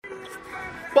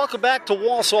Welcome back to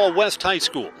Wausau West High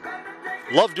School.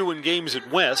 Love doing games at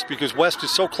West because West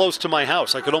is so close to my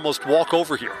house. I could almost walk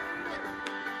over here.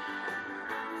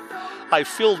 I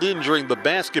filled in during the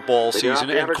basketball season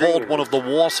and called one of the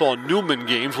Wausau-Newman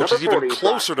games, which is even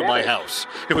closer to my house.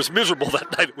 It was miserable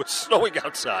that night. It was snowing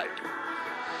outside.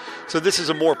 So this is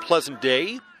a more pleasant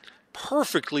day.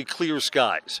 Perfectly clear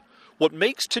skies. What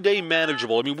makes today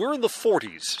manageable, I mean, we're in the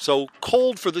 40s, so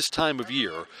cold for this time of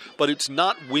year, but it's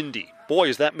not windy. Boy,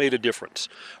 has that made a difference.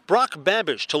 Brock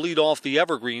Babish to lead off the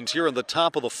Evergreens here in the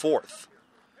top of the fourth.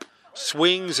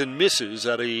 Swings and misses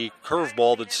at a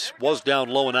curveball that was down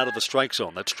low and out of the strike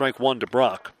zone. That's strike one to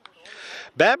Brock.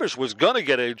 Babish was going to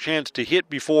get a chance to hit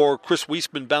before Chris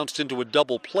Weisman bounced into a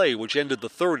double play, which ended the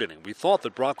third inning. We thought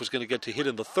that Brock was going to get to hit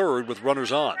in the third with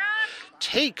runners on.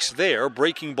 Takes there,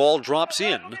 breaking ball drops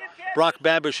in. Brock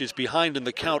Babish is behind in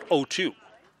the count 0-2.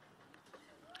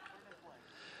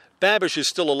 Babish is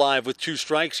still alive with two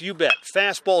strikes, you bet.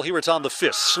 Fastball here, it's on the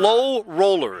fist. Slow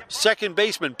roller, second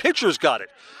baseman, pitcher's got it.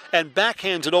 And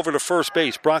backhands it over to first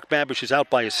base. Brock Babish is out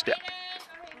by a step.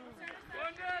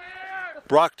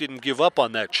 Brock didn't give up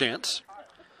on that chance.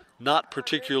 Not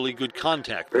particularly good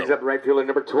contact, though. Brings up right fielder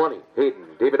number 20, Hayden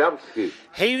Davidowski.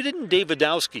 Hayden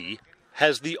Davidowski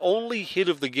has the only hit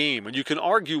of the game, and you can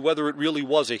argue whether it really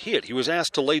was a hit. He was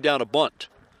asked to lay down a bunt.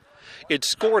 It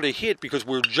scored a hit because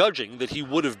we're judging that he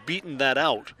would have beaten that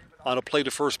out on a play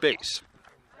to first base.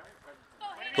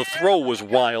 The throw was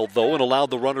wild, though, and allowed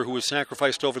the runner who was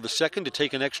sacrificed over the second to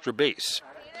take an extra base.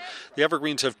 The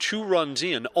Evergreens have 2 runs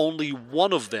in. Only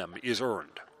one of them is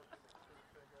earned.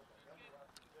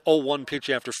 0-1 pitch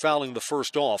after fouling the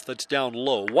first off. That's down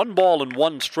low. 1 ball and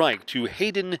 1 strike to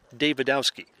Hayden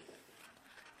Davidowski.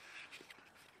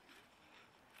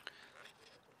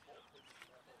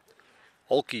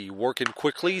 Ulke working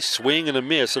quickly, swing and a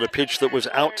miss at a pitch that was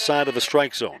outside of the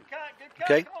strike zone.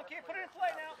 Okay?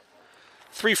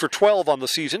 3 for 12 on the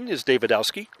season is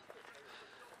Davidowski.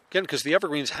 Again, because the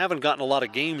Evergreens haven't gotten a lot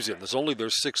of games in. This is only their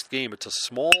 6th game. It's a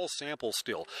small sample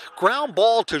still. Ground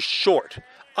ball to short.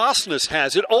 Osnes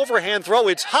has it. Overhand throw.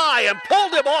 It's high and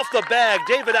pulled him off the bag.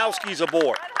 Davidowski's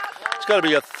aboard. It's going to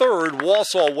be a third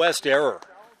Wausau West error.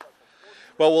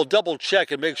 Well, we'll double check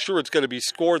and make sure it's going to be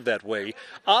scored that way.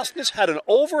 Osnes had an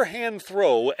overhand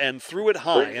throw and threw it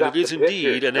high, and it is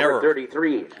indeed an error.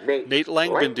 33, Nate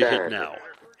Langman to hit now.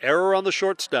 Error on the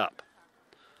shortstop.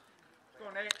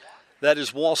 That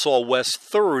is Wausau West's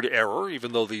 3rd error,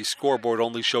 even though the scoreboard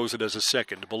only shows it as a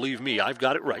 2nd. Believe me, I've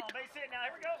got it right.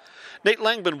 Nate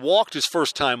Langman walked his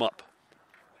first time up.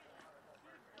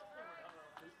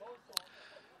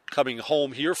 Coming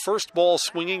home here, first ball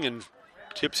swinging and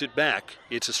tips it back.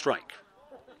 It's a strike.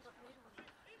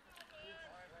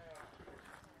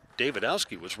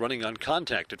 Davidowski was running on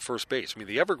contact at first base. I mean,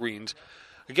 the Evergreens,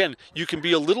 again, you can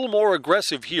be a little more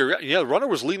aggressive here. Yeah, the runner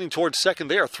was leaning towards second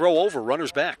there. Throw over,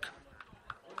 runner's back.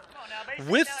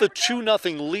 With the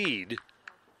 2-0 lead,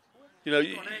 you know,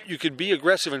 you could be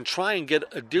aggressive and try and get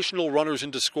additional runners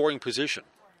into scoring position.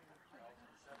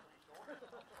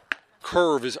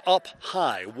 Curve is up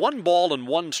high. 1 ball and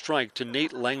 1 strike to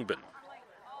Nate Langman.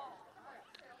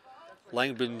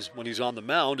 Langman, when he's on the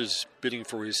mound, is bidding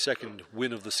for his 2nd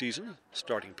win of the season,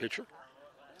 starting pitcher.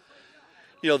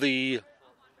 You know, the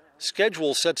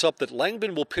schedule sets up that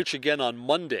Langman will pitch again on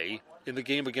Monday in the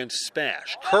game against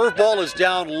Spash. Curveball is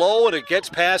down low, and it gets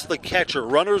past the catcher.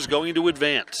 Runner's going to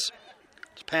advance.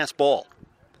 It's pass ball.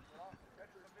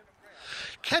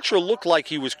 Catcher looked like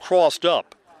he was crossed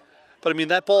up, but, I mean,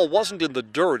 that ball wasn't in the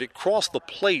dirt. It crossed the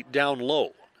plate down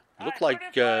low. It looked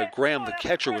like Graham, the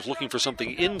catcher, was looking for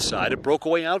something inside. It broke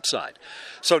away outside.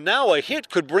 So now a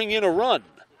hit could bring in a run.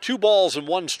 2 balls and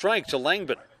 1 strike to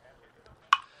Langman.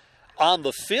 On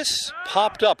the fist,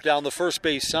 popped up down the first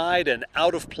base side and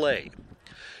out of play.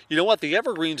 You know what? The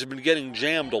Evergreens have been getting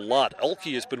jammed a lot.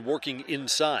 Ulke has been working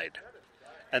inside,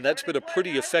 and that's been a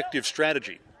pretty effective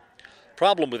strategy.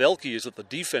 Problem with Ulke is that the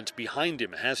defense behind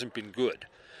him hasn't been good.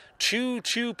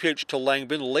 2-2 pitch to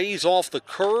Langman, lays off the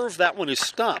curve. That one is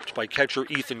stopped by catcher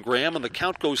Ethan Graham, and the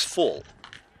count goes full.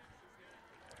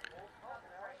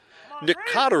 Nick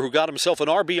Cotter, who got himself an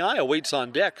RBI, awaits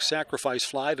on deck. Sacrifice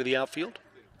fly to the outfield.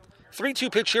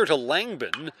 3-2 pitch here to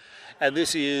Langman, and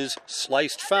this is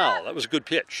sliced foul. That was a good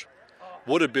pitch.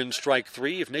 Would have been strike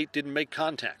 3 if Nate didn't make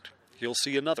contact. He'll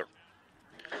see another.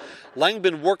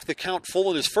 Langman worked the count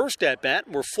full in his first at-bat,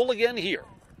 and we're full again here.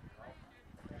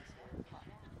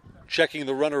 Checking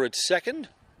the runner at second.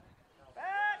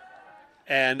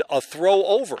 And a throw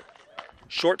over.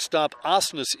 Shortstop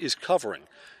Osnes is covering.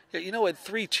 Yeah, you know, at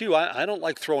 3-2, I don't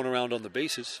like throwing around on the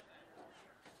bases.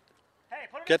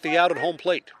 Get the out at home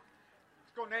plate.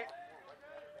 Let's go, Nate.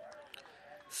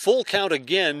 Full count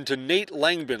again to Nate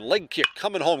Langbin. Leg kick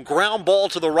coming home. Ground ball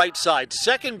to the right side.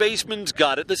 Second baseman's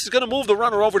got it. This is going to move the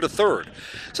runner over to third.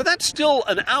 So that's still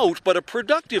an out, but a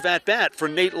productive at-bat for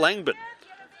Nate Langbin.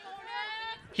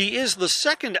 He is the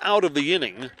second out of the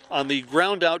inning on the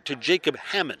ground out to Jacob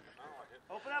Hammond.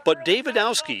 But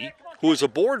Davidowski, who is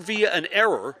aboard via an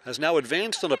error, has now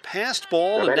advanced on a passed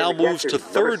ball and now moves to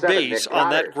third base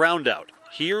on that ground out.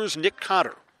 Here's Nick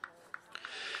Cotter.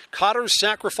 Cotter's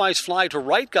sacrifice fly to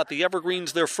right got the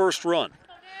Evergreens their first run.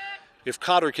 If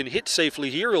Cotter can hit safely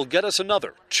here, he'll get us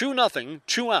another. 2-0,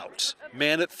 2 outs.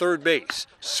 Man at third base.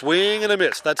 Swing and a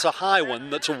miss. That's a high one.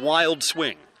 That's a wild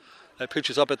swing. That pitch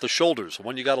is up at the shoulders,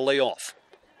 one you got to lay off.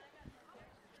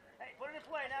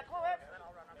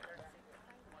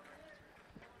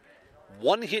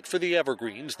 One hit for the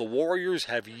Evergreens. The Warriors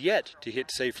have yet to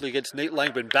hit safely against Nate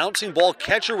Langbin. Bouncing ball,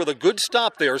 catcher with a good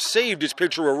stop there. Saved his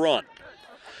pitcher a run.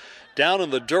 Down in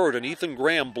the dirt, and Ethan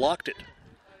Graham blocked it.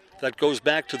 That goes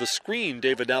back to the screen.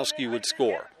 Davidowski would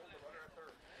score.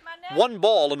 1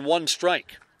 ball and 1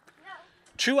 strike.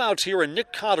 2 outs here, and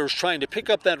Nick Cotter's trying to pick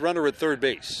up that runner at third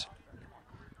base.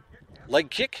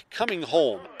 Leg kick coming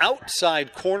home.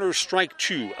 Outside corner, strike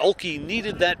 2. Elke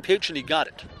needed that pitch, and he got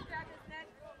it.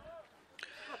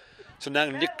 So now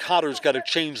Nick Cotter's got to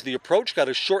change the approach, got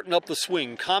to shorten up the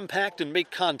swing, compact and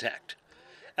make contact.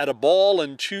 At a ball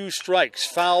and 2 strikes,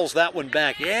 fouls that one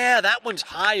back. Yeah, that one's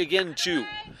high again too.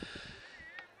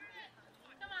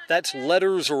 That's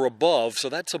letters or above, so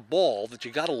that's a ball that you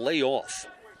got to lay off.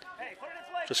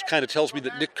 Just kind of tells me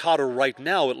that Nick Cotter right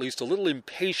now, at least a little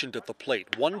impatient at the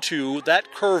plate. 1-2,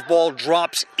 that curveball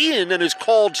drops in and is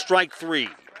called strike 3.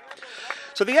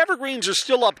 So the Evergreens are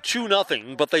still up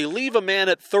 2-0, but they leave a man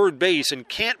at third base and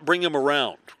can't bring him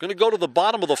around. Going to go to the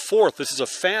bottom of the 4th. This is a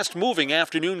fast-moving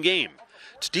afternoon game.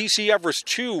 It's DC Everest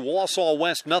 2, Wausau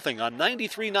West nothing on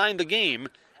 93.9 The Game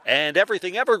and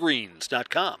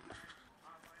everythingevergreens.com.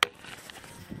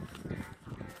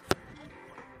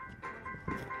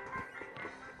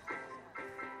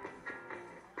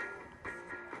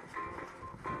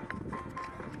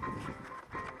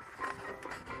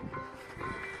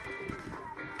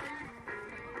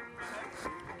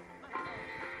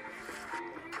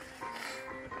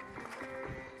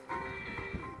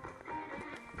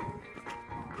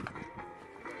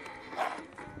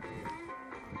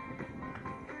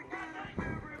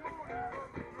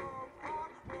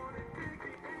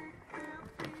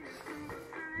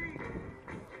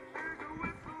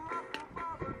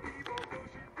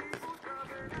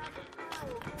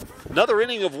 Another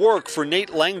inning of work for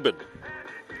Nate Langbin.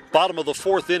 Bottom of the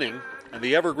 4th inning, and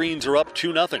the Evergreens are up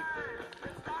 2-0.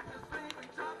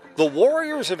 The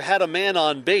Warriors have had a man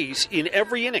on base in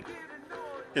every inning.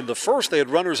 In the first, they had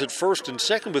runners at first and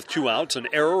second with 2 outs, an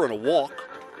error and a walk.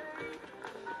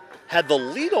 Had the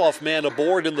leadoff man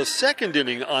aboard in the second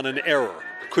inning on an error.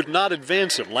 Could not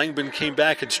advance him. Langbin came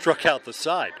back and struck out the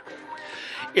side.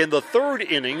 In the third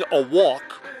inning, a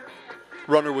walk.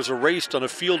 Runner was erased on a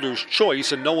fielder's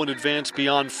choice, and no one advanced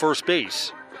beyond first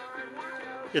base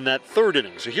in that third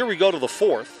inning. So here we go to the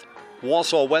 4th.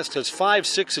 Wausau West has 5,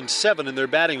 6, and 7 in their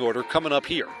batting order coming up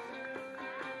here.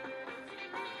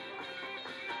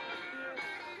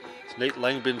 So Nate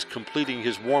Langbin's completing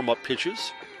his warm-up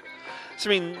pitches. So,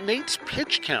 I mean, Nate's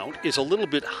pitch count is a little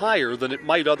bit higher than it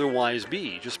might otherwise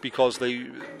be, just because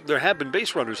there have been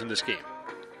base runners in this game.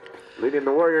 Leading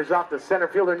the Warriors off, the center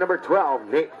fielder, number 12,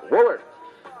 Nate Wollert.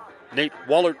 Nate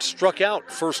Wollert struck out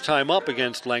first time up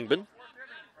against Langbin.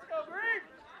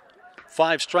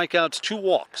 5 strikeouts, 2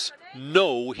 walks,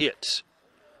 no hits.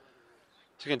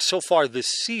 So again, so far this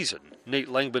season, Nate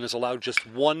Langbin has allowed just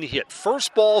 1 hit.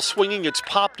 First ball swinging, it's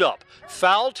popped up.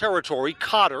 Foul territory,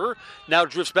 Cotter now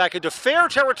drifts back into fair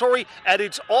territory, and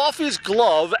it's off his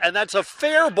glove, and that's a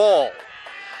fair ball.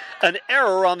 An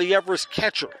error on the Everest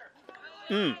catcher.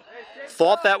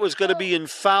 Thought that was going to be in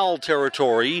foul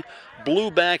territory,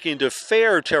 blew back into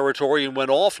fair territory and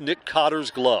went off Nick Cotter's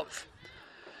glove.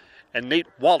 And Nate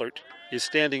Wollert is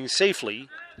standing safely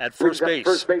at first base.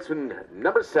 First baseman,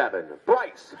 number 7,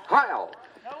 Bryce Heil.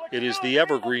 It is the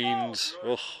Evergreens'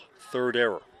 third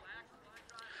error.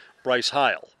 Bryce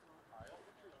Heil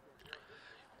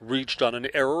reached on an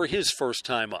error his first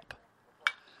time up.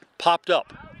 Popped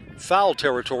up. Foul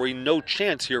territory, no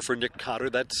chance here for Nick Cotter.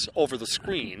 That's over the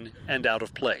screen and out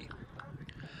of play.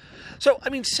 So, I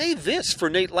mean, say this for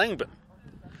Nate Langbin.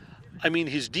 I mean,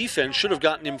 his defense should have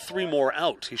gotten him 3 more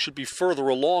outs. He should be further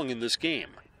along in this game.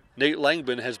 Nate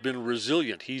Langbin has been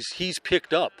resilient. He's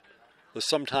picked up the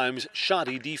sometimes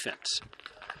shoddy defense.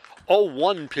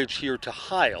 0-1 pitch here to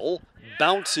Heil.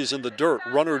 Bounces in the dirt.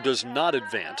 Runner does not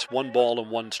advance. 1 ball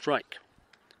and 1 strike.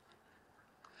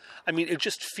 I mean, it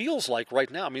just feels like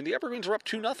right now, I mean, the Evergreens are up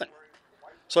 2-0.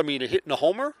 So, I mean, a hit and a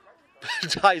homer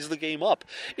ties the game up.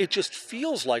 It just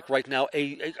feels like right now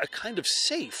a kind of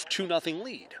safe 2-0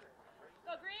 lead.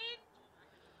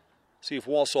 See if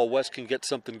Wausau West can get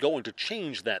something going to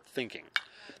change that thinking.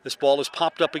 This ball is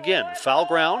popped up again. Foul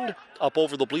ground, up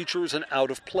over the bleachers and out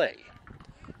of play.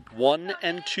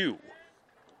 1-2.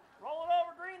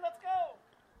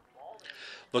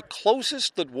 The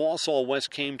closest that Wausau West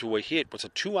came to a hit was a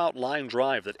 2-out line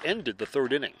drive that ended the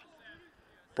third inning.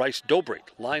 Bryce Dobrik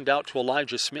lined out to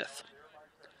Elijah Smith.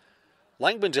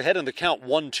 Langbin's ahead in the count,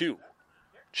 1-2.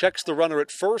 Checks the runner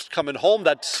at first, coming home.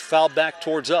 That's fouled back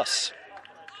towards us.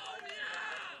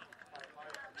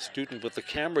 Student with the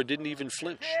camera didn't even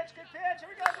flinch.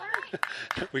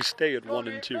 We stay at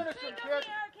 1-2.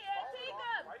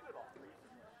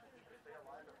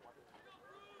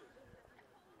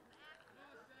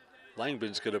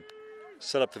 Langbin's going to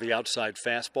set up for the outside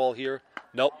fastball here.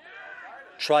 Nope.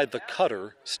 Tried the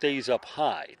cutter, stays up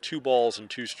high. 2 balls and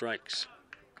 2 strikes.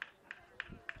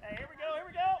 Hey, here we go.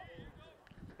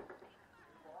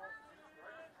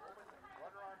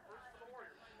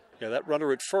 Yeah, that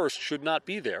runner at first should not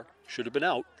be there. Should have been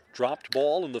out. Dropped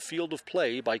ball in the field of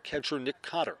play by catcher Nick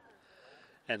Cotter.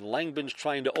 And Langbin's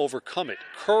trying to overcome it.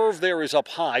 Curve there is up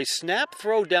high. Snap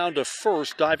throw down to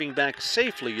first. Diving back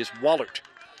safely is Wallert.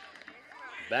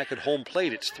 Back at home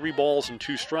plate, it's 3 balls and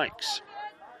 2 strikes.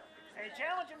 Hey,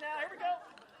 challenge him now. Here we go.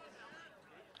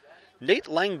 Nate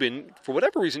Langbin, for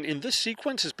whatever reason, in this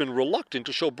sequence has been reluctant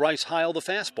to show Bryce Heil the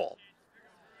fastball.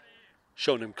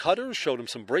 Shown him cutters, showed him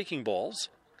some breaking balls.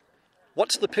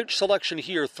 What's the pitch selection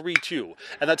here? 3-2.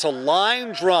 And that's a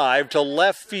line drive to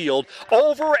left field.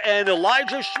 Over, and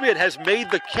Elijah Schmidt has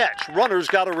made the catch. Runner's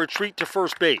got to retreat to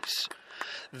first base.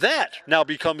 That now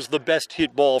becomes the best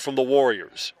hit ball from the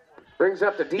Warriors. Brings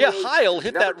up the DH, yeah, Heil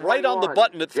hit that right on the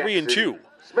button at 3-2.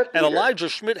 Smith And Elijah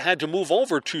Schmidt had to move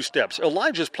over 2 steps.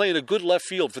 Elijah's playing a good left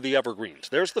field for the Evergreens.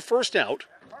 There's the first out.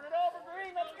 Turn it over,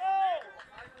 Green. Let's go.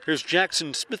 Here's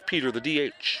Jackson Smith-Peter, the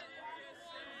DH.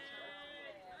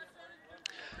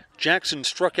 Jackson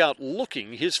struck out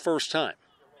looking his first time.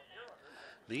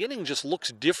 The inning just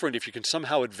looks different if you can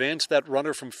somehow advance that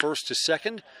runner from first to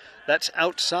second. That's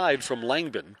outside from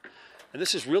Langbin. And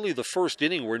this is really the first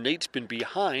inning where Nate's been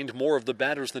behind more of the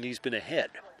batters than he's been ahead.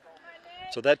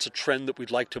 So that's a trend that we'd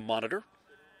like to monitor.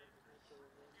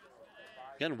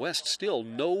 Again, West still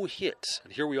no hits.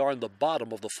 And here we are in the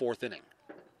bottom of the 4th inning.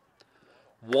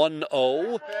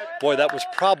 1-0. Boy, that was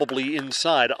probably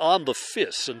inside on the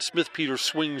fists, and Smith-Peter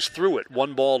swings through it.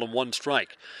 1 ball and 1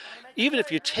 strike. Even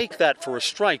if you take that for a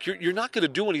strike, you're not going to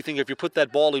do anything if you put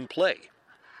that ball in play.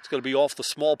 It's going to be off the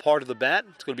small part of the bat.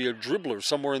 It's going to be a dribbler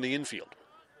somewhere in the infield.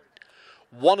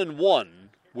 1-1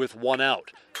 with 1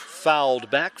 out.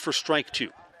 Fouled back for strike 2.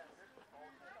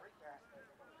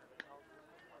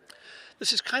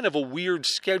 This is kind of a weird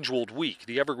scheduled week.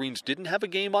 The Evergreens didn't have a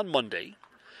game on Monday.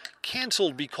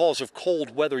 Canceled because of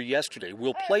cold weather yesterday.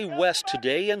 We'll play West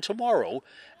today and tomorrow,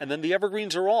 and then the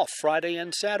Evergreens are off Friday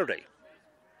and Saturday.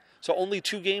 So only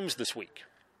 2 games this week.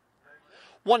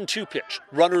 1-2 pitch.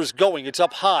 Runners going. It's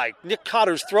up high. Nick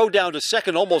Cotter's throw down to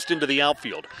second, almost into the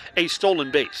outfield. A stolen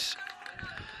base.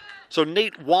 So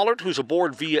Nate Wallert, who's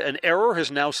aboard via an error,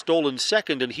 has now stolen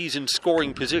second, and he's in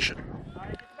scoring position.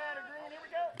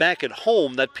 Back at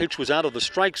home, that pitch was out of the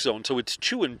strike zone, so it's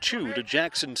 2-2 to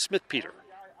Jackson Smith-Peter.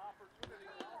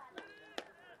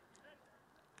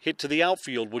 Hit to the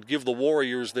outfield would give the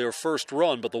Warriors their first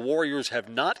run, but the Warriors have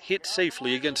not hit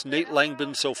safely against Nate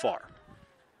Langbin so far.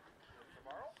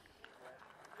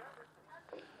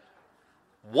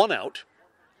 1 out.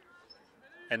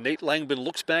 And Nate Langbin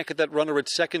looks back at that runner at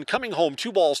second. Coming home,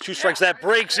 2 balls, 2 strikes. That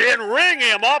breaks in. Ring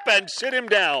him up and sit him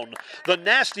down. The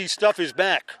nasty stuff is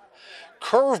back.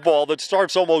 Curveball that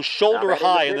starts almost shoulder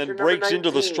high and then breaks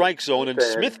into the strike zone. And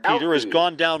Smith-Peter has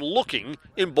gone down looking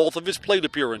in both of his plate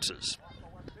appearances.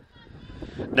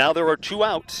 Now there are 2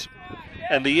 outs.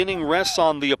 And the inning rests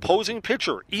on the opposing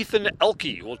pitcher. Ethan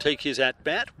Elke will take his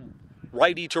at-bat,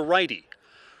 righty to righty.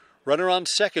 Runner on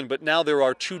second, but now there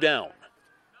are 2 down.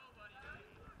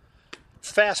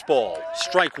 Fastball,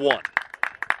 strike 1.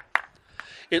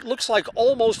 It looks like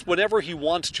almost whenever he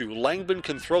wants to, Langbin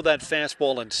can throw that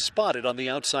fastball and spot it on the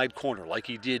outside corner like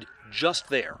he did just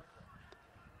there.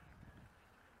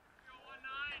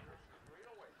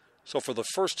 So for the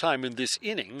first time in this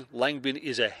inning, Langbin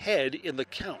is ahead in the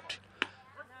count.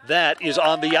 That is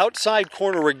on the outside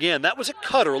corner again. That was a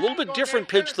cutter, a little bit different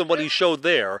pitch than what he showed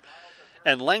there.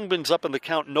 And Langbin's up in the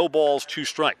count, no balls, 2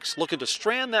 strikes. Looking to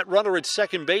strand that runner at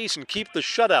second base and keep the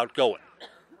shutout going.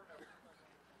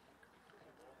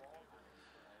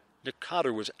 Nick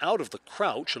Cotter was out of the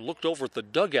crouch and looked over at the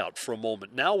dugout for a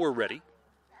moment. Now we're ready.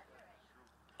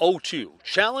 0-2.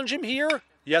 Challenge him here?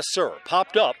 Yes, sir.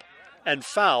 Popped up and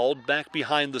fouled back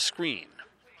behind the screen.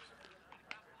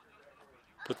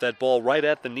 Put that ball right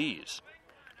at the knees.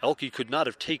 Elke could not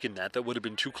have taken that. That would have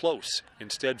been too close.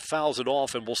 Instead, fouls it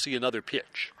off, and we'll see another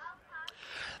pitch.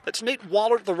 That's Nate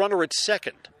Wallert, the runner at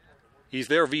second. He's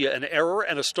there via an error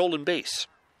and a stolen base.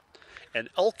 And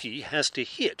Elke has to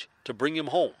hit to bring him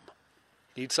home.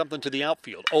 Needs something to the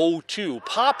outfield. 0-2.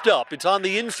 Popped up. It's on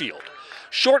the infield.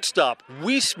 Shortstop,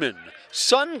 Weisman,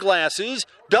 sunglasses,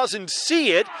 doesn't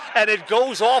see it, and it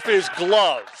goes off his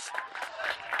glove.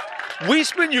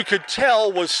 Weisman, you could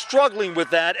tell, was struggling with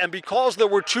that, and because there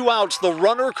were 2 outs, the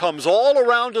runner comes all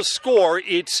around to score.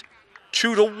 It's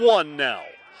 2-1 now.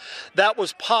 That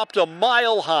was popped a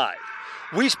mile high.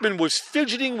 Weisman was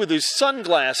fidgeting with his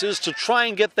sunglasses to try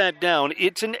and get that down.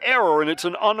 It's an error, and it's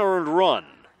an unearned run.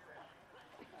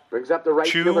 Brings up the right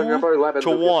fielder, number 11,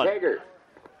 2-1. Lucas Hager.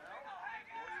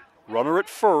 Runner at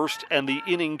first, and the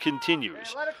inning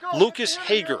continues. Lucas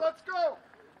Hager.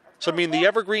 So, the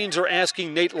Evergreens are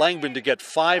asking Nate Langman to get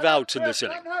 5 outs in this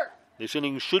inning. This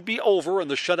inning should be over,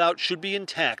 and the shutout should be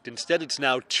intact. Instead, it's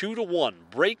now 2-1.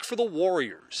 Break for the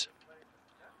Warriors.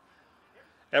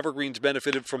 Evergreens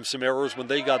benefited from some errors when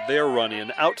they got their run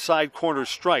in. Outside corner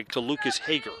strike to Lucas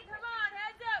Hager.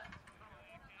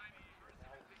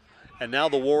 And now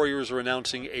the Warriors are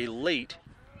announcing a late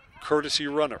courtesy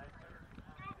runner.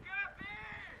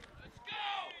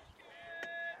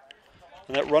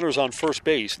 And that runner's on first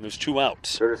base, and there's 2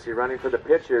 outs. Courtesy running for the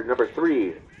pitcher, number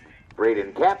 3,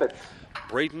 Braden Capitz.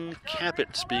 Braden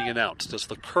Capitz being announced as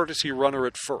the courtesy runner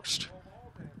at first.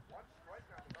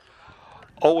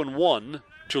 0-1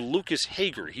 to Lucas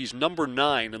Hager. He's number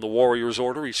 9 in the Warriors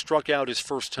order. He struck out his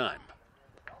first time.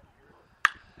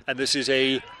 And this is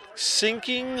a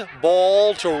sinking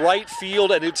ball to right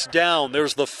field, and it's down.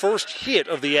 There's the first hit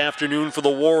of the afternoon for the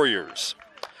Warriors.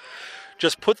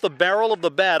 Just put the barrel of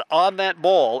the bat on that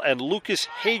ball, and Lucas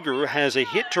Hager has a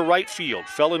hit to right field.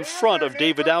 Fell in front of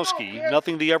Davidowski.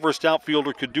 Nothing the Everest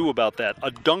outfielder could do about that.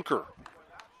 A dunker.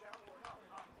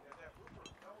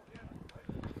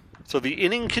 So the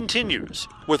inning continues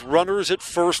with runners at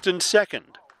first and second.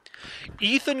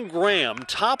 Ethan Graham,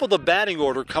 top of the batting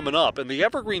order coming up, and the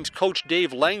Evergreens coach Dave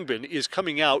Langman is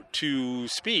coming out to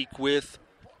speak with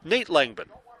Nate Langman,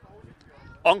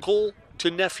 uncle to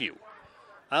nephew.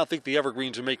 I don't think the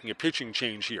Evergreens are making a pitching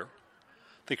change here.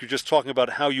 I think you're just talking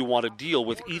about how you want to deal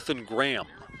with Ethan Graham.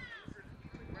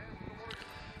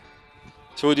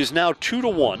 So it is now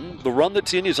 2-1. The run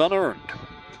that's in is unearned.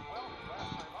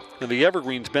 And the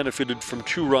Evergreens benefited from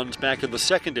 2 runs back in the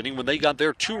second inning when they got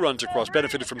their 2 runs across,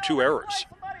 benefited from 2 errors.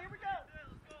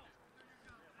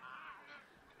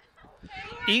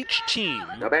 Each team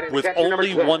with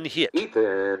only 1 hit.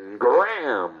 Ethan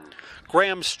Graham.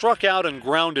 Graham struck out and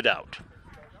grounded out.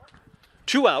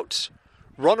 2 outs,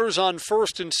 runners on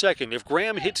first and second. If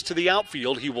Graham hits to the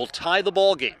outfield, he will tie the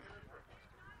ball game.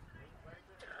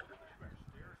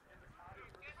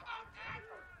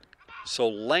 So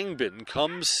Langman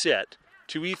comes set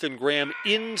to Ethan Graham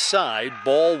inside,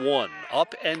 ball 1,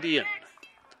 up and in.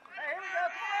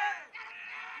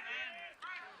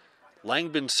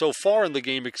 Langman so far in the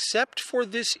game, except for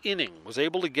this inning, was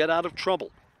able to get out of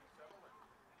trouble.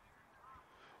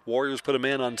 Warriors put a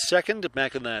man on second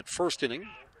back in that first inning.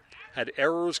 Had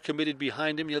errors committed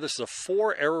behind him. Yeah, this is a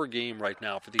 4-error game right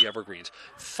now for the Evergreens.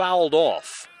 Fouled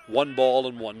off. 1 ball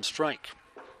and 1 strike.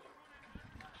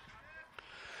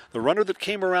 The runner that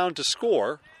came around to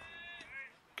score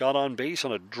got on base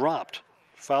on a dropped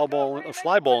fly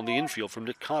ball in the infield from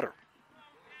Nick Cotter.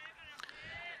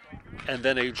 And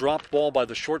then a dropped ball by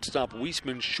the shortstop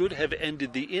Weisman should have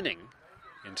ended the inning.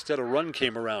 Instead, a run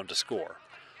came around to score.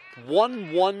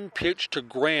 1-1 pitch to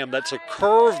Graham. That's a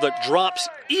curve that drops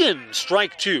in,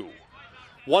 strike 2.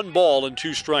 1 ball and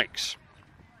 2 strikes.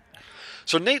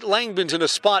 So Nate Langman's in a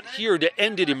spot here to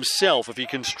end it himself if he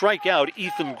can strike out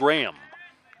Ethan Graham.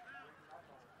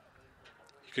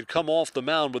 He could come off the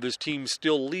mound with his team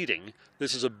still leading.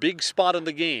 This is a big spot in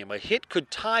the game. A hit could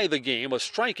tie the game. A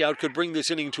strikeout could bring this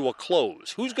inning to a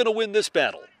close. Who's going to win this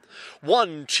battle?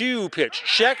 1-2 pitch.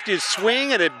 Checked his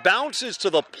swing, and it bounces to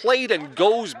the plate and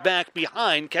goes back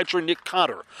behind catcher Nick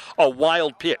Cotter. A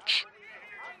wild pitch.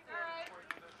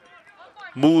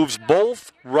 Moves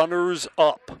both runners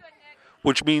up,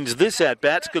 which means this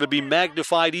at-bat's going to be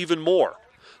magnified even more.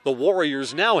 The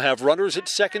Warriors now have runners at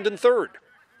second and third.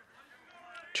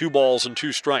 2 balls and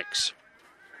 2 strikes.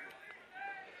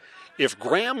 If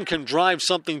Graham can drive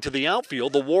something to the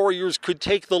outfield, the Warriors could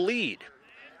take the lead.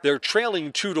 They're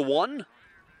trailing 2-1.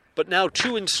 but now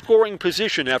 2 in scoring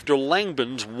position after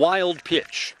Langbin's wild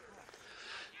pitch.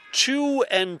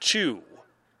 2-2.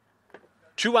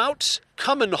 2 outs,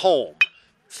 coming home.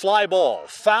 Fly ball,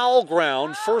 foul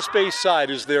ground, first base side.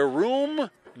 Is there room?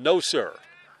 No, sir.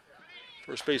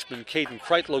 First baseman Caden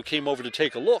Kreitlow came over to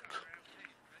take a look.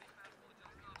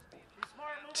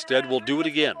 Instead, we'll do it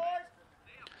again.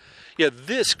 Yeah,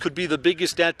 this could be the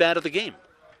biggest at-bat of the game.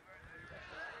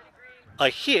 A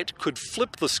hit could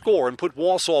flip the score and put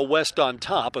Wausau West on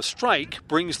top. A strike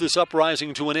brings this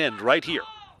uprising to an end right here.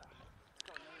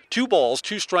 2 balls,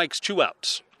 2 strikes, 2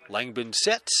 outs. Langbin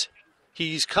sets.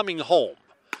 He's coming home.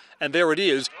 And there it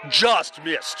is, just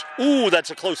missed. Ooh, that's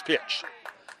a close pitch.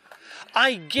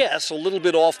 I guess a little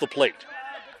bit off the plate.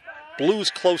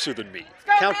 Blues closer than me.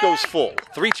 Count goes full,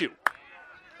 3-2.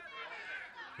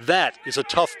 That is a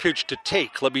tough pitch to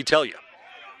take, let me tell you.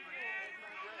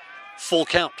 Full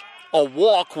count. A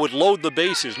walk would load the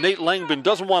bases. Nate Langbin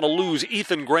doesn't want to lose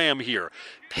Ethan Graham here.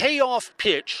 Payoff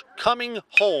pitch, coming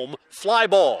home, fly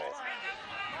ball.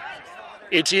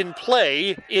 It's in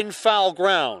play, in foul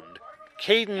ground.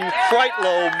 Caden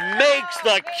Kreitlow makes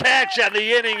the catch and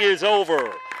the inning is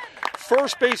over.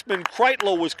 First baseman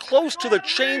Kreitlow was close to the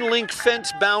chain link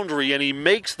fence boundary and he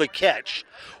makes the catch.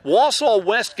 Wausau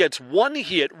West gets 1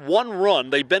 hit, 1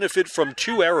 run. They benefit from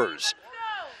 2 errors.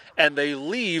 And they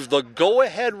leave the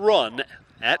go-ahead run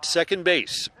at second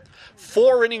base.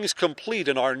 4 innings complete,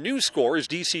 and our new score is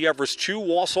DC Everest 2,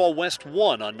 Wausau West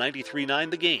 1 on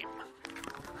 93.9 The Game.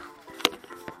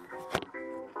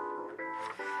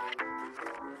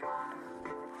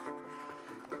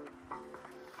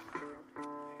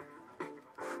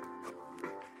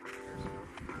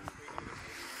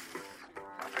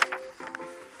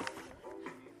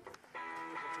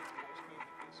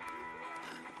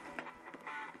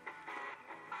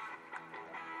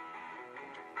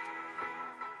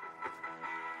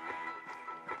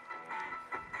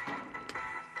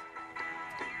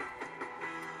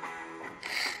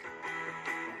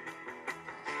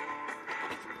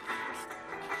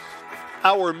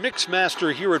 Our mix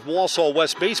master here at Wausau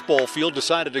West Baseball Field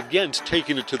decided against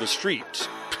taking it to the streets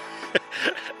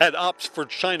and opts for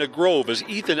China Grove as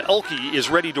Ethan Elke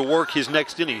is ready to work his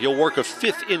next inning. He'll work a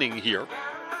 5th inning here.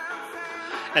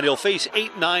 And he'll face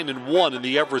 8, 9, and 1 in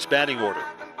the Everest batting order.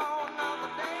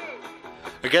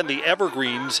 Again, the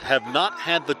Evergreens have not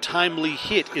had the timely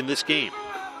hit in this game.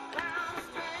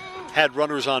 Had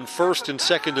runners on first and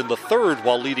second in the third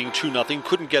while leading 2-0.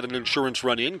 Couldn't get an insurance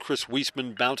run in. Chris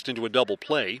Weisman bounced into a double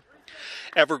play.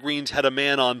 Evergreens had a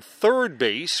man on third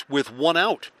base with 1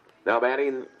 out. Now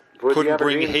batting for couldn't the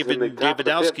bring Evergreens Haven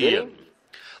Davidowski in.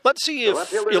 Let's see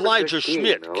if Elijah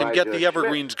Schmidt can get the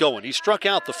Evergreens going. He struck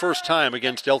out the first time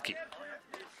against Elke.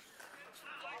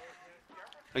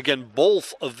 Again,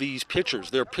 both of these pitchers,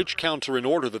 their pitch counts are in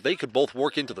order that they could both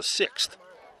work into the 6th.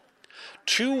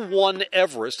 2-1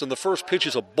 Everest, and the first pitch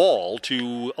is a ball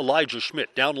to Elijah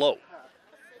Schmidt, down low.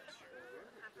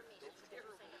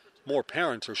 More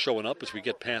parents are showing up as we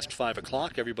get past 5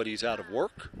 o'clock. Everybody's out of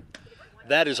work.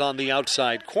 That is on the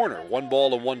outside corner. 1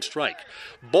 ball and 1 strike.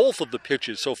 Both of the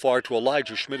pitches so far to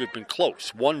Elijah Schmidt have been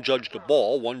close. 1 judged a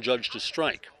ball, 1 judged a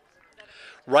strike.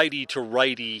 Righty to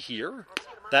righty here.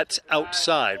 That's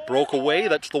outside. Broke away.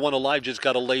 That's the one Elijah's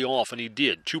got to lay off, and he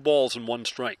did. 2 balls and 1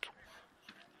 strike.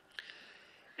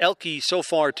 Elke so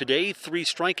far today, 3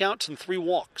 strikeouts and 3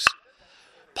 walks.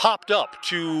 Popped up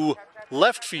to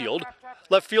left field.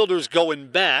 Left fielder's going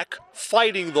back,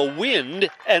 fighting the wind,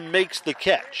 and makes the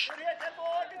catch.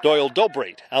 Doyle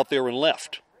Dobrate out there in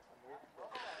left.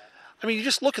 I mean, you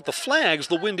just look at the flags,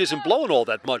 the wind isn't blowing all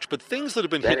that much, but things that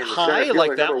have been hit high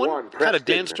like that one kind of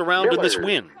danced around in this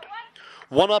wind.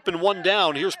 1 up and 1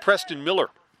 down. Here's Preston Miller.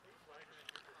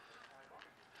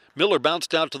 Miller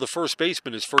bounced out to the first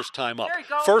baseman his first time up.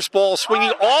 First ball swinging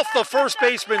off the first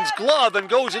baseman's glove and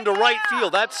goes into right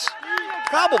field. That's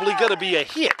probably going to be a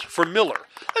hit for Miller.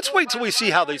 Let's wait till we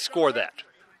see how they score that.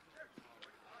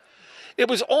 It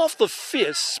was off the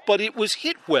fists, but it was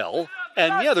hit well.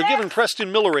 And yeah, they're giving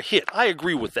Preston Miller a hit. I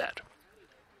agree with that.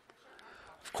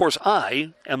 Of course,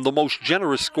 I am the most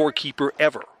generous scorekeeper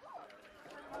ever.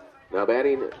 Now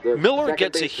batting Miller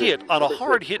gets a hit on a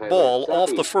hard hit ball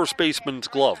off the first baseman's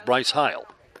glove, Bryce Heil.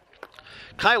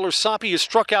 Kyler Soppe is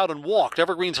struck out and walked.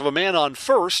 Evergreens have a man on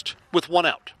first with 1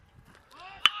 out.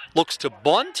 Looks to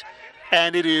bunt,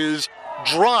 and it is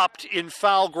dropped in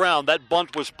foul ground. That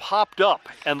bunt was popped up,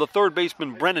 and the third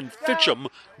baseman, Brennan Fitchum,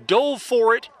 dove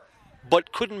for it,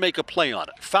 but couldn't make a play on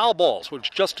it. Foul ball, so it's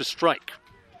just a strike.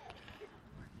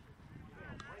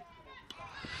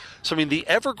 So, I mean, the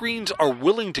Evergreens are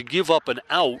willing to give up an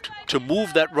out to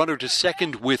move that runner to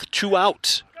second with 2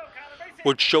 outs.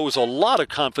 which shows a lot of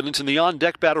confidence in the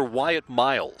on-deck batter Wyatt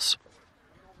Miles.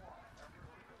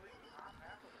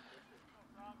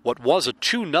 What was a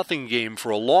 2-0 game for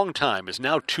a long time is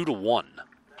now 2-1.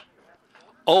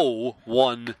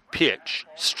 0-1 pitch.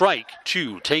 Strike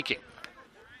 2 taking.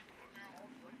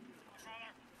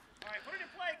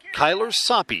 Kyler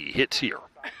Soppe hits here.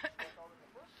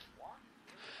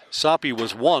 Soppe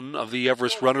was one of the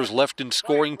Everest runners left in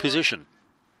scoring position.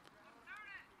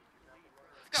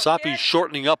 Soppe's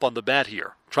shortening up on the bat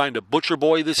here, trying to butcher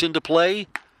boy this into play.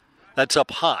 That's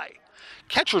up high.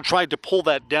 Catcher tried to pull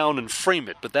that down and frame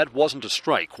it, but that wasn't a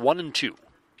strike. 1-2.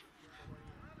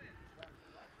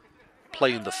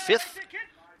 Play in the 5th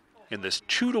in this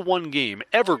 2-1 game.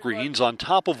 Evergreens on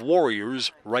top of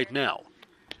Warriors right now.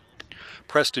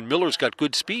 Preston Miller's got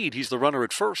good speed. He's the runner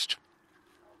at first.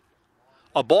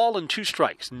 A ball and 2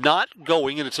 strikes. Not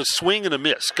going, and it's a swing and a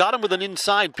miss. Got him with an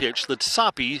inside pitch that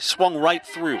Soppe swung right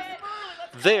through.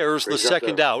 There's the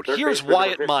second out. Here's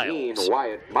Wyatt Miles.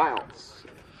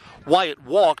 Wyatt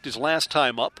walked his last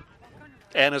time up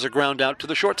and has a ground out to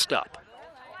the shortstop.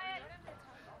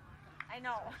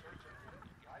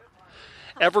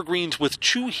 Evergreens with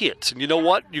 2 hits, and you know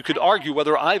what? You could argue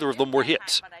whether either of them were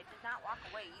hits.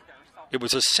 It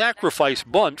was a sacrifice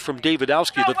bunt from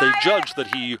Davidowski that they judged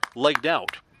that he legged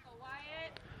out.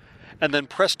 And then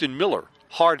Preston Miller,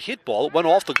 hard hit ball, went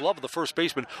off the glove of the first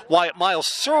baseman. Wyatt Miles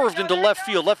served into left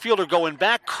field. Left fielder going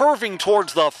back, curving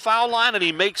towards the foul line, and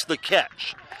he makes the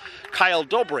catch. Kyle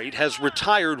Dobrate has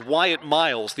retired Wyatt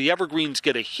Miles. The Evergreens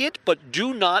get a hit, but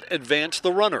do not advance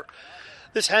the runner.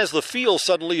 This has the feel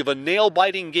suddenly of a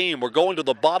nail-biting game. We're going to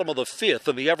the bottom of the 5th,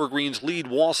 and the Evergreens lead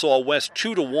Wausau West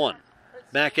 2-1.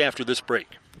 Back after this break.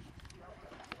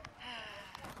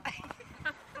 I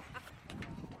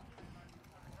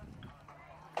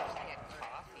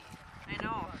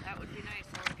know, that would be nice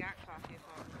if we got coffee.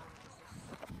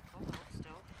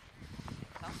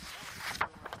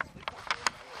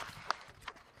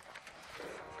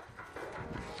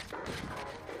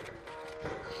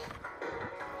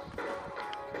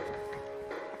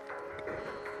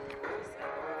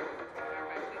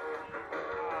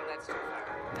 Oh, that's too far.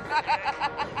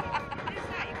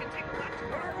 You can take a left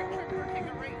or take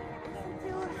a right.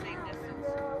 It's the same distance.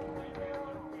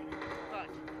 But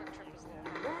Quick Trip is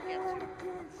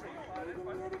the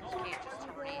one to get to. You can't just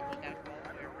turn in. You gotta go all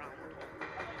the way around.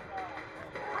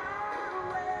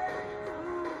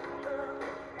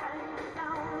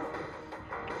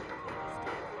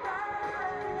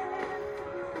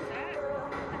 Is that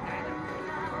the guy that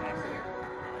was last year?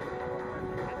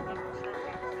 I'm not sure if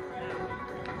he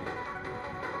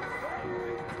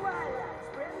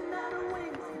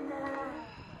was now.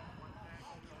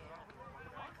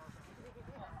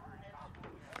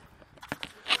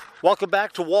 Welcome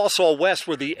back to Wausau West,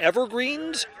 where the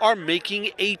Evergreens are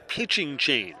making a pitching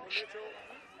change.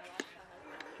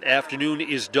 Afternoon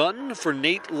is done for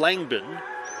Nate Langbin,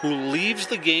 who leaves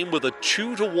the game with a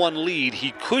 2-1 lead. He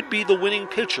could be the winning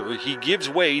pitcher. He gives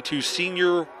way to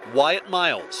senior Wyatt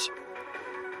Miles.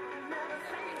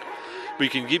 We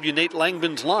can give you Nate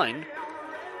Langbin's line.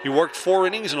 He worked 4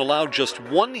 innings and allowed just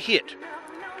 1 hit.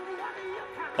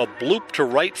 A bloop to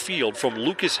right field from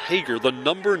Lucas Hager, the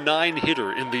number 9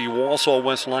 hitter in the Wausau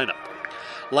West lineup.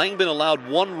 Langbin allowed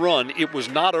 1 run. It was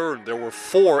not earned. There were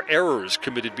 4 errors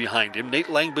committed behind him. Nate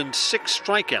Langbin, 6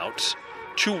 strikeouts,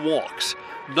 2 walks.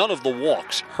 None of the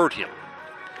walks hurt him.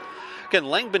 Again,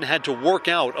 Langbin had to work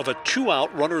out of a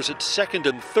 2-out runners at second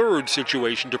and third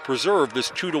situation to preserve this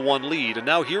 2-1 lead. And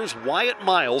now here's Wyatt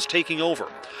Miles taking over.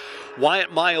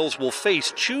 Wyatt Miles will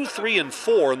face 2, 3, and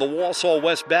 4 in the Wausau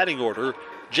West batting order.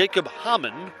 Jacob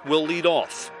Hamann will lead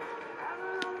off.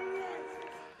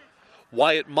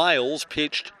 Wyatt Miles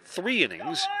pitched 3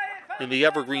 innings in the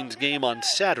Evergreens game on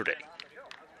Saturday.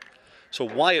 So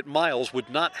Wyatt Miles would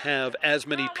not have as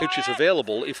many pitches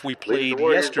available if we played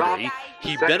yesterday.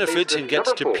 He benefits and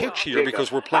gets to pitch here because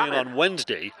we're playing on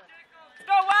Wednesday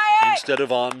instead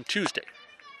of on Tuesday.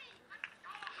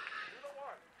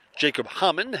 Jacob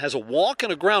Hamann has a walk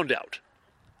and a ground out.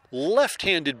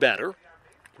 Left-handed batter.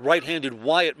 Right-handed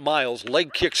Wyatt Miles,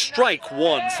 leg kick, strike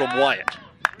 1 from Wyatt.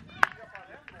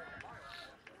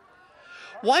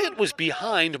 Wyatt was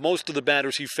behind most of the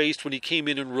batters he faced when he came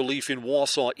in relief in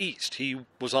Wausau East. He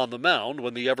was on the mound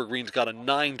when the Evergreens got a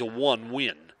 9-1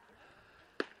 win.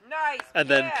 Nice. And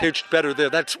then pitched better there.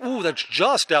 That's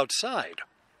just outside.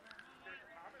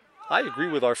 I agree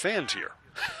with our fans here.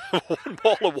 1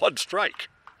 ball and 1 strike.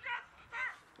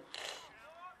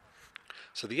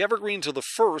 So the Evergreens are the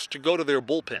first to go to their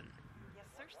bullpen.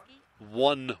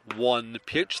 1-1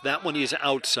 pitch. That one is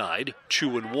outside,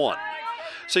 2-1.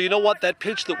 So you know what? That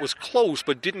pitch that was close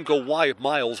but didn't go Wyatt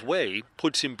Miles' way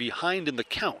puts him behind in the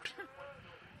count.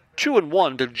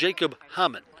 2-1 to Jacob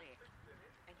Hamann.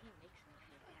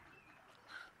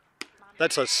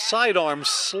 That's a sidearm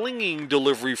slinging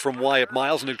delivery from Wyatt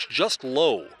Miles, and it's just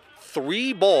low.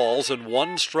 3 balls and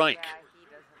 1 strike.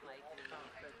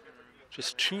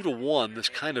 Just 2-1. This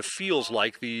kind of feels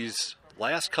like these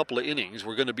last couple of innings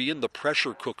we're going to be in the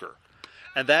pressure cooker.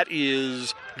 And that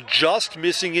is just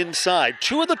missing inside.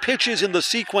 2 of the pitches in the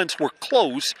sequence were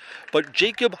close, but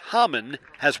Jacob Hamann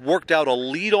has worked out a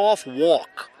leadoff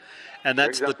walk. And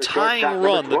that's the tying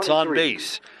run that's on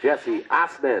base. Jesse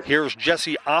Osmus. Here's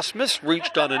Jesse Osmus,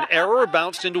 reached on an error,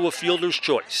 bounced into a fielder's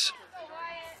choice.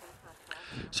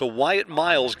 So Wyatt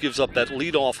Miles gives up that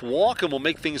leadoff walk and will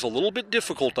make things a little bit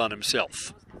difficult on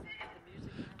himself.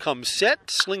 Comes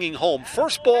set, slinging home.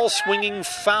 First ball swinging,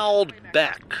 fouled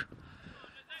back.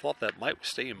 Thought that might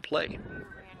stay in play.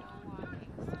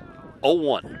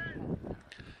 0-1.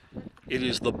 It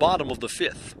is the bottom of the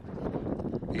 5th.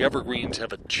 The Evergreens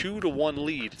have a 2-1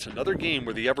 lead. It's another game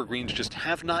where the Evergreens just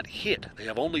have not hit. They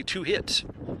have only 2 hits.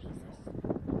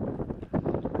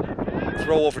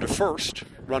 Throw over to first.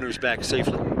 Runners back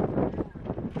safely.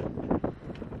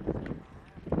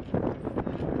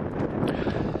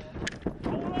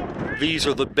 These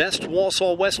are the best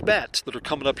Wausau West bats that are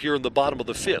coming up here in the bottom of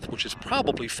the 5th, which is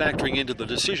probably factoring into the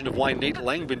decision of why Nate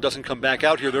Langbin doesn't come back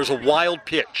out here. There's a wild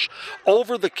pitch.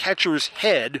 Over the catcher's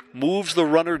head, moves the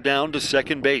runner down to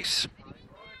second base.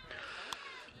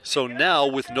 So now,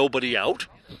 with nobody out,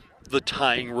 the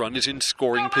tying run is in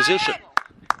scoring position.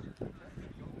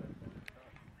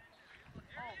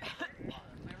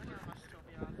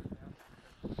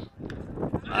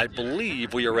 I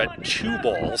believe we are at 2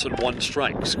 balls and 1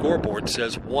 strike. Scoreboard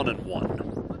says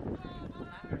 1-1.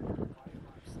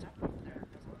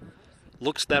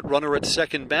 Looks that runner at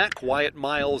second back. Wyatt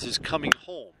Miles is coming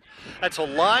home. That's a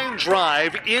line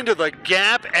drive into the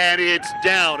gap, and it's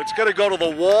down. It's going to go to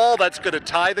the wall. That's going to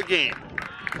tie the game.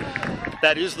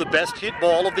 That is the best hit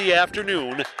ball of the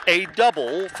afternoon. A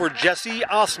double for Jesse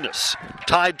Osmus.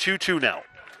 Tied 2-2 now.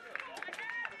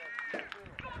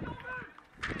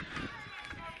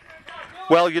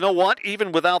 Well, you know what?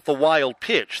 Even without the wild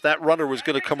pitch, that runner was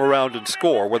going to come around and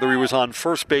score. Whether he was on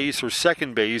first base or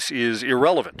second base is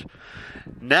irrelevant.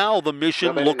 Now the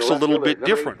mission looks a little bit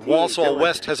different. Wausau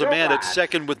West has a man at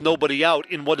second with nobody out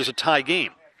in what is a tie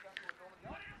game.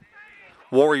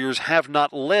 Warriors have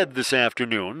not led this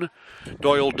afternoon.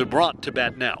 Doyle DeBrant to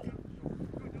bat now.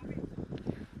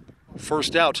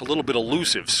 First out's a little bit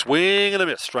elusive. Swing and a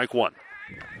miss. Strike 1.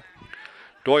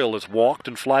 Doyle has walked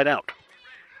and flied out.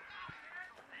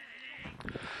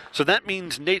 So that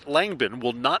means Nate Langbin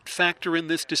will not factor in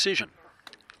this decision.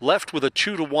 Left with a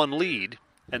 2-1 lead,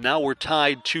 and now we're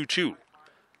tied 2-2.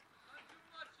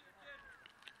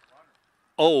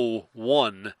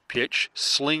 0-1 pitch,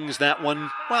 slings that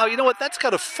one. Wow, you know what? That's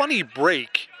got a funny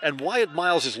break, and Wyatt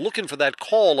Miles is looking for that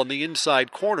call on the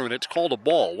inside corner, and it's called a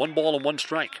ball. 1 ball and 1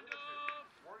 strike.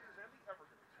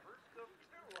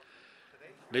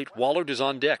 Nate Wallard is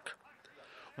on deck.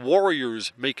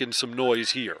 Warriors making some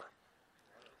noise here.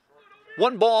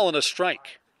 1 ball and a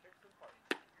strike.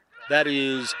 That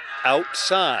is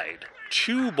outside.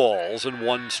 2 balls and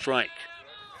 1 strike.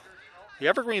 The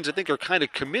Evergreens, I think, are kind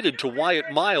of committed to Wyatt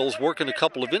Miles working a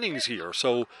couple of innings here.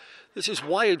 So this is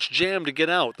Wyatt's jam to get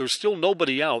out. There's still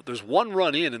nobody out. There's 1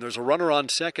 run in, and there's a runner on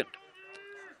second.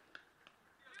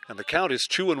 And the count is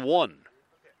 2-1.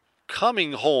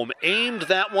 Coming home, aimed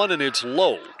that one, and it's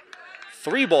low.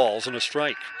 3 balls and a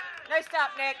strike. Nice stop,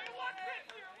 Nick.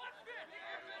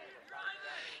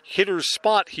 Hitter's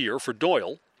spot here for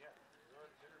Doyle.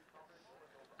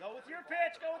 Go with your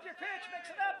pitch. Go with your pitch. Mix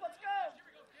it up. Let's go.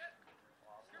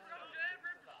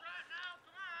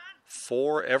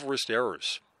 4 Everest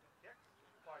errors.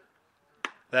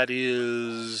 That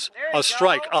is a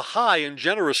strike, a high and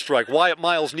generous strike. Wyatt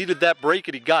Miles needed that break,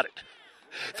 and he got it.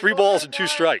 3 balls and 2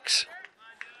 strikes.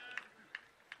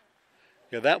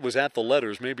 Yeah, that was at the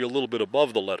letters, maybe a little bit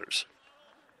above the letters.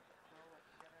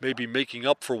 Maybe making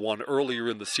up for one earlier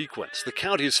in the sequence. The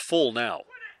count is full now.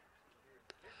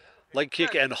 Leg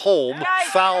kick and home,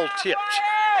 foul tipped.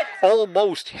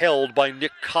 Almost held by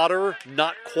Nick Cotter,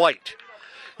 not quite.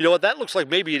 You know what, that looks like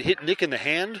maybe it hit Nick in the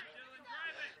hand.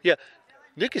 Yeah,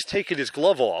 Nick has taken his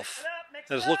glove off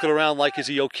and is looking around like, is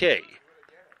he okay?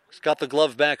 He's got the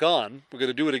glove back on. We're going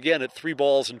to do it again at 3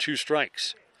 balls and 2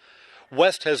 strikes.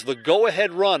 West has the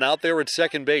go-ahead run out there at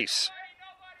second base.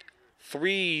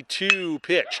 3-2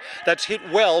 pitch. That's hit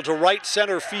well to right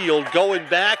center field. Going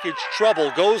back, it's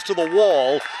trouble. Goes to the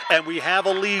wall, and we have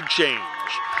a lead change.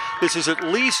 This is at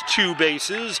least 2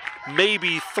 bases,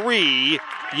 maybe 3.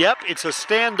 Yep, it's a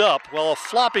stand-up, a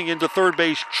flopping into third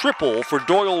base triple for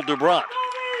Doyle DeBrant.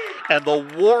 And the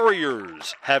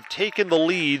Warriors have taken the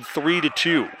lead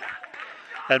 3-2.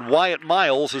 And Wyatt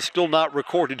Miles has still not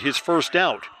recorded his first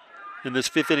out in this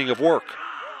 5th inning of work.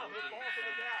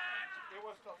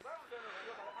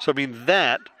 So,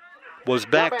 that was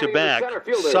back-to-back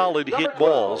solid hit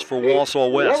balls for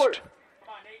Wausau West.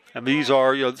 And these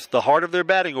are it's the heart of their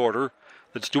batting order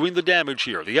that's doing the damage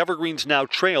here. The Evergreens now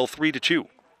trail 3-2.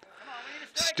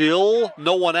 Still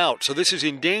no one out, so this is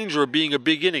in danger of being a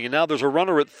big inning. And now there's a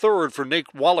runner at third for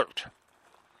Nate Wallert.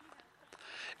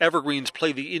 Evergreens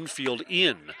play the infield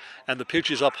in, and the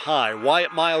pitch is up high.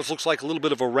 Wyatt Miles looks like a little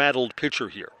bit of a rattled pitcher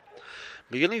here.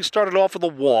 The inning started off with a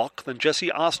walk, then Jesse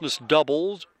Osnes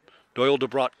doubles, Doyle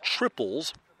DeBrant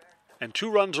triples, and 2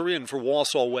 runs are in for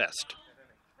Wausau West.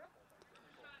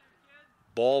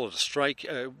 Ball at a strike.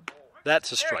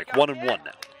 That's a strike. 1-1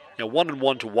 now.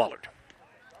 1-1 to Wallert.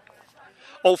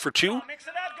 0 for 2.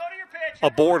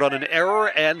 Aboard on an error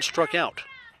and struck out.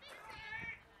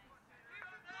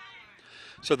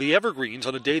 So the Evergreens,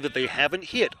 on a day that they haven't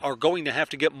hit, are going to have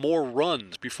to get more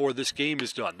runs before this game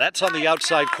is done. That's on the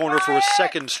outside corner for a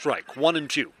second strike.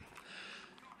 1-2.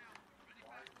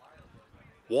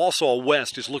 Wausau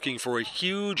West is looking for a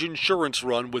huge insurance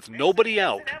run with nobody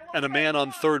out and a man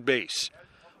on third base.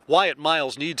 Wyatt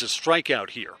Miles needs a strikeout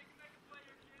here.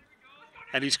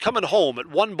 And he's coming home at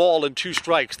 1 ball and 2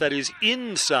 strikes. That is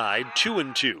inside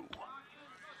 2-2.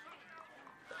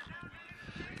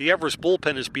 The Everest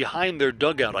bullpen is behind their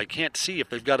dugout. I can't see if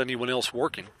they've got anyone else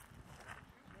working.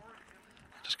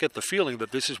 Just get the feeling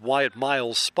that this is Wyatt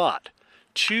Miles' spot.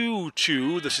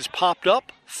 2-2. This is popped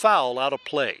up. Foul out of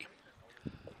play.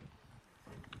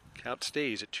 Count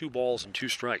stays at 2 balls and 2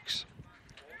 strikes.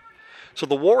 So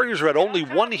the Warriors are at only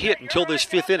 1 hit until this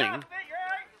 5th inning.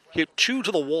 Hit 2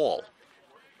 to the wall.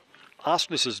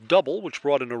 Osnes' double, which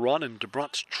brought in a run, and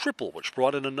DeBrant's triple, which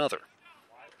brought in another.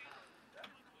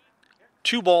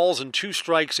 2 balls and 2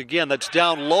 strikes again. That's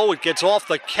down low. It gets off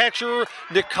the catcher.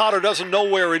 Nick Cotter doesn't know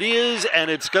where it is, and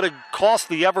it's going to cost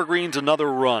the Evergreens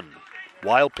another run.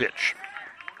 Wild pitch.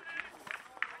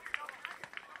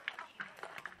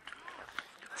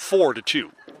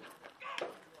 4-2.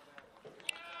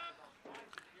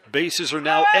 Bases are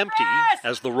now empty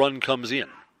as the run comes in.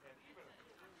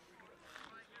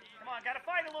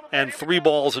 And 3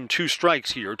 balls and 2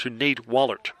 strikes here to Nate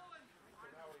Wallert.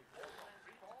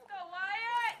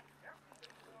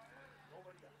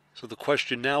 So the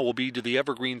question now will be, do the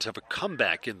Evergreens have a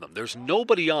comeback in them? There's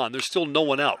nobody on. There's still no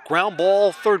one out. Ground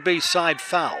ball, third base side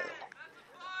foul.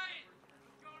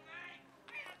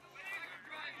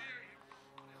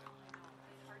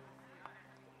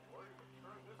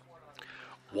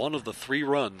 One of the 3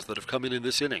 runs that have come in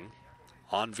this inning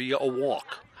on via a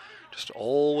walk. Just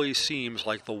always seems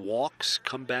like the walks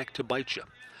come back to bite you.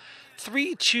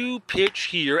 3-2 pitch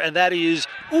here, and that is,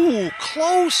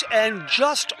 close and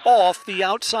just off the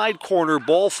outside corner,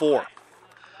 ball 4.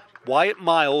 Wyatt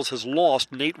Miles has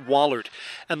lost Nate Wallert,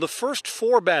 and the first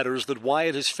 4 batters that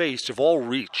Wyatt has faced have all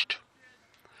reached.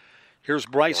 Here's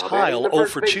Bryce Heil, 0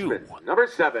 for 2. Number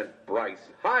 7, Bryce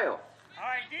Heil. All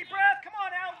right, deep breath. Come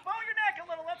on now. Bow your neck a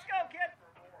little. Let's go, kid.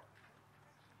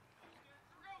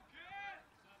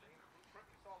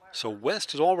 So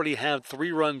West has already had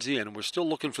 3 runs in. We're still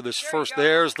looking for this first.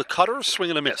 There's the cutter, swing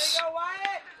and a miss.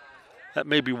 That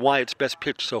may be Wyatt's best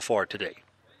pitch so far today.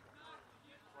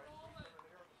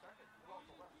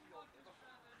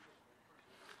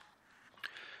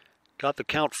 Got the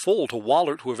count full to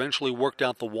Wallert, who eventually worked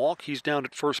out the walk. He's down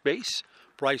at first base.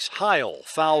 Bryce Heil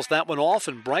fouls that one off,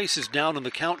 and Bryce is down in the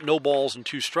count, no balls and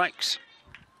 2 strikes.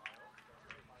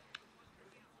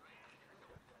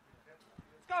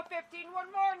 Let's go, 15. 1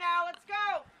 more now. Let's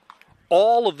go.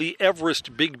 All of the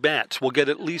Everest big bats will get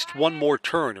at least 1 more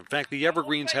turn. In fact, the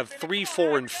Evergreens have 3,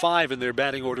 4, and 5 in their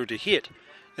batting order to hit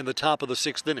in the top of the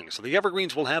 6th inning. So the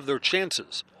Evergreens will have their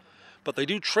chances, but they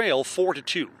do trail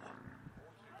 4-2.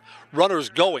 Runners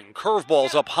going,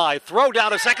 curveballs up high, throw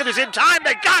down a second is in time,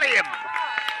 they got him!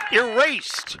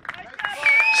 Erased.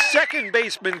 Second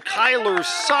baseman Kyler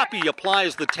Soppe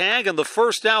applies the tag, and the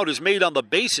first out is made on the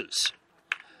bases.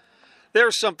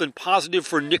 There's something positive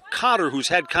for Nick Cotter, who's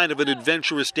had kind of an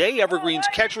adventurous day. Evergreen's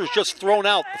catcher's just thrown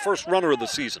out the first runner of the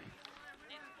season.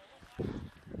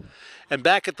 And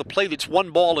back at the plate, it's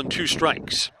 1 ball and 2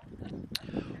 strikes.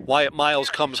 Wyatt Miles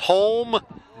comes home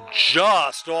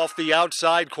just off the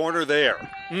outside corner there.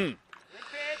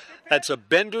 That's a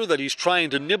bender that he's trying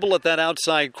to nibble at that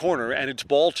outside corner, and it's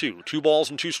ball 2. 2 balls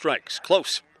and 2 strikes.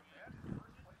 Close.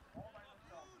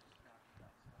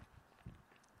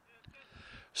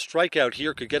 Strikeout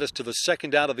here could get us to the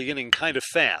second out of the inning kind of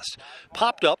fast.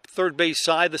 Popped up, third base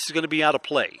side. This is going to be out of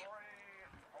play.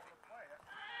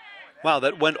 Wow,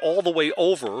 that went all the way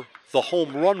over the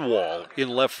home run wall in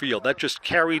left field. That just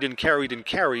carried and carried and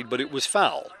carried, but it was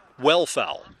foul. Well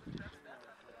foul.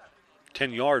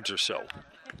 10 yards or so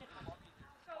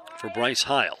for Bryce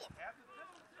Heil.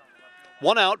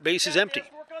 One out, base is empty.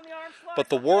 But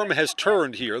the worm has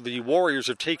turned here. The Warriors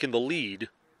have taken the lead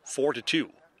 4-2.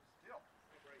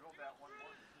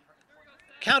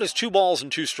 Count is 2 balls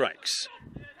and 2 strikes.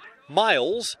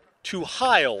 Miles to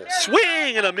Heil.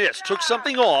 Swing and a miss. Took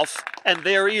something off, and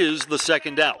there is the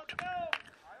second out.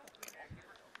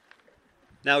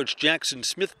 Now it's Jackson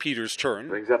Smith-Peters' turn.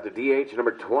 Brings up the DH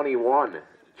number 21,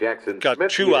 Jackson Got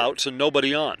Smith-Peters. 2 outs and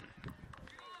nobody on.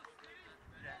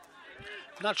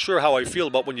 Not sure how I feel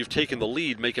about when you've taken the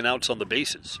lead, making outs on the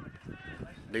bases.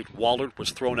 Nate Wallert was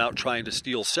thrown out trying to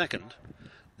steal second.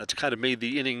 That's kind of made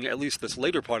the inning, at least this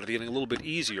later part of the inning, a little bit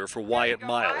easier for Wyatt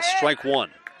Miles. Strike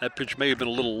one. That pitch may have been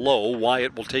a little low.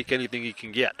 Wyatt will take anything he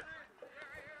can get.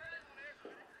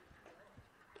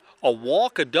 A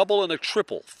walk, a double, and a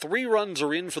triple. 3 runs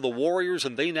are in for the Warriors,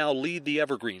 and they now lead the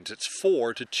Evergreens. It's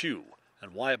 4-2.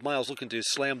 And Wyatt Miles looking to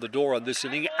slam the door on this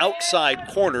inning. Outside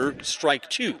corner, strike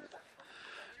 2.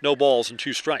 No balls and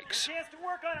 2 strikes. Chance to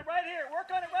work on it right here.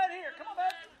 Work on it right here. Come on,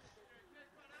 bud.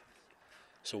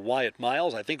 So Wyatt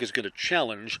Miles, I think, is going to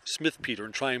challenge Smith-Peter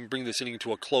and try and bring this inning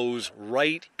to a close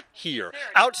right here.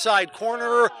 Outside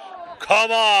corner.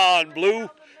 Come on,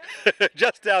 Blue.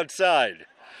 Just outside.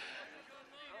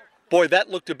 Boy,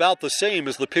 that looked about the same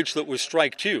as the pitch that was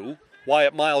strike 2.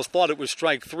 Wyatt Miles thought it was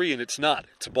strike 3, and it's not.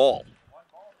 It's a ball.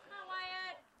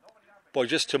 Boy,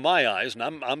 just to my eyes, and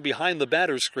I'm behind the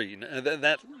batter's screen, and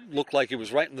that looked like it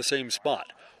was right in the same spot.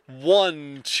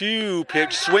 1-2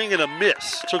 pitch, swing and a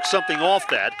miss. Took something off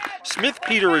that.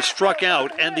 Smith-Peter is struck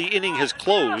out, and the inning has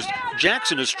closed.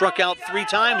 Jackson has struck out 3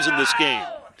 times in this game.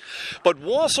 But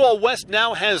Wausau West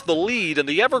now has the lead, and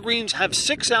the Evergreens have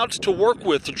 6 outs to work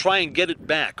with to try and get it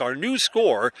back. Our new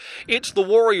score, it's the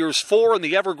Warriors 4 and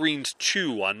the Evergreens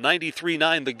 2 on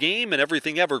 93.9 The Game and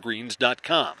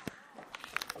everythingevergreens.com.